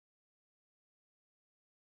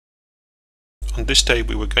On this day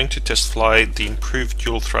we were going to test fly the improved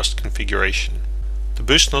dual thrust configuration. The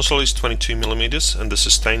boost nozzle is 22mm and the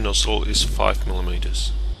sustain nozzle is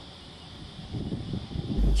 5mm.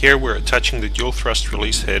 Here we're attaching the dual thrust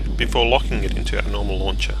release head before locking it into our normal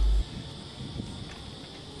launcher.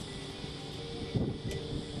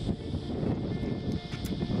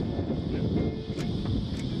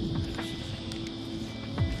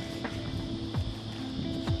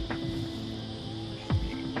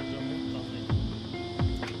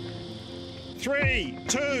 Three,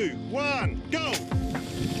 two, one, go!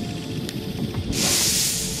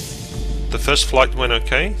 The first flight went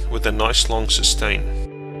okay, with a nice long sustain.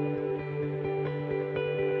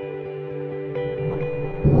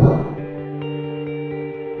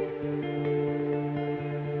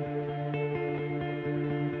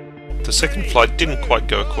 The second flight didn't quite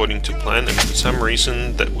go according to plan, and for some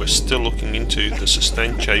reason that we're still looking into, the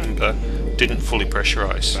sustain chamber didn't fully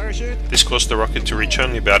pressurize. This caused the rocket to reach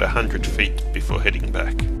only about 100 feet before heading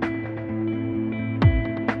back.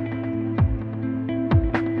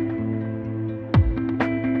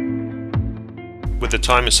 With the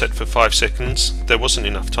timer set for 5 seconds, there wasn't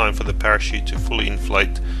enough time for the parachute to fully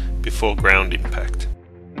inflate before ground impact.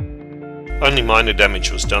 Only minor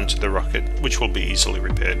damage was done to the rocket, which will be easily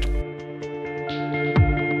repaired.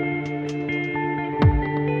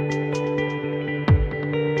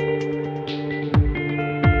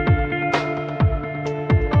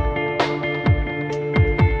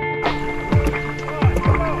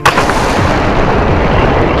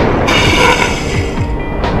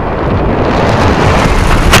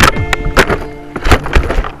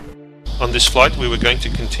 On this flight we were going to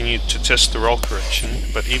continue to test the roll correction,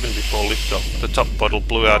 but even before liftoff, the top bottle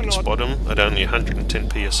blew out its bottom at only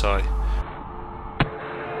 110 psi.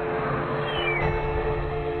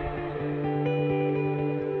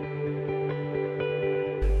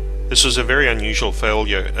 This was a very unusual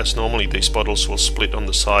failure, as normally these bottles will split on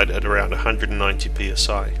the side at around 190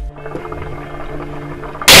 psi.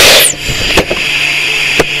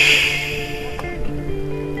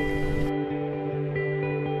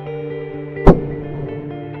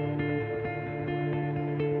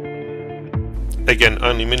 Again,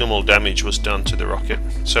 only minimal damage was done to the rocket,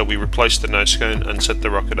 so we replaced the nose cone and set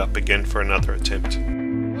the rocket up again for another attempt.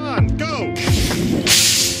 One, go!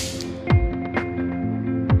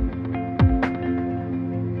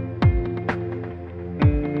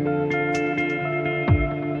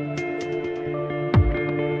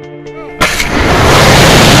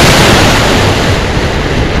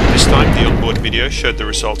 This time the onboard video showed the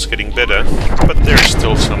results getting better, but there is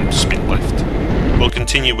still some spin left. We'll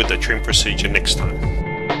continue with the trim procedure next time.